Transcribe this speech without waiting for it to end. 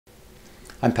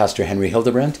I'm Pastor Henry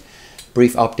Hildebrandt.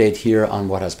 Brief update here on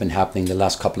what has been happening the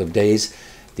last couple of days.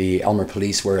 The Aylmer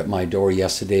police were at my door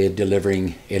yesterday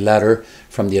delivering a letter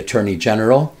from the Attorney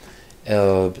General.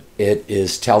 It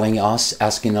is telling us,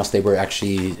 they were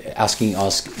actually asking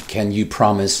us, can you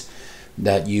promise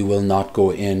that you will not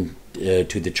go in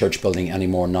to the church building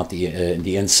anymore, not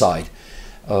the inside?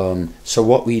 So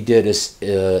what we did is,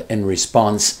 in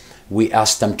response, we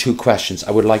asked them two questions. I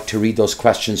would like to read those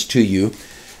questions to you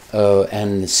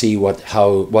and see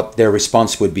what their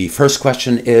response would be. First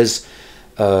question is,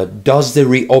 does the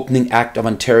Reopening Act of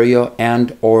Ontario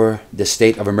and or the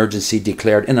state of emergency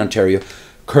declared in Ontario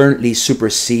currently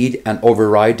supersede and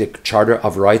override the Charter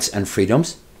of Rights and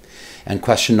Freedoms? And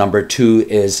question number two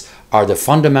is, are the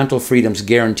fundamental freedoms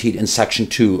guaranteed in Section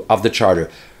 2 of the Charter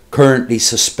currently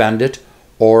suspended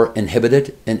or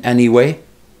inhibited in any way?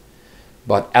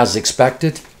 But as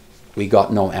expected, we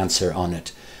got no answer on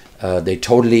it. They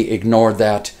totally ignored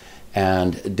that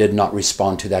and did not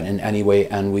respond to that in any way,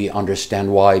 and we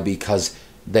understand why, because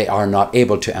they are not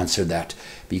able to answer that,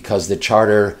 because the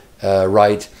charter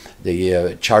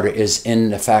the charter is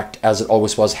in effect as it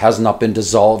always was, has not been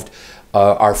dissolved.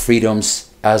 Our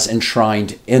freedoms as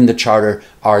enshrined in the charter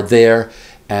are there,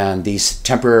 and these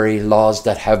temporary laws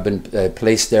that have been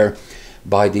placed there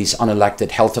by these unelected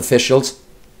health officials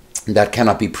that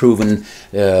cannot be proven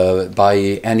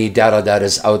by any data that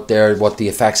is out there, what the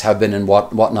effects have been and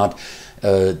whatnot.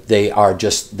 They are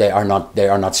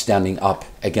not standing up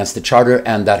against the charter,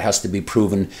 and that has to be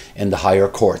proven in the higher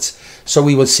courts. So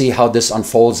we will see how this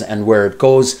unfolds and where it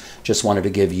goes. Just wanted to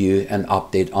give you an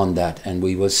update on that, and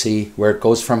we will see where it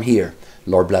goes from here.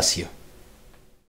 Lord bless you.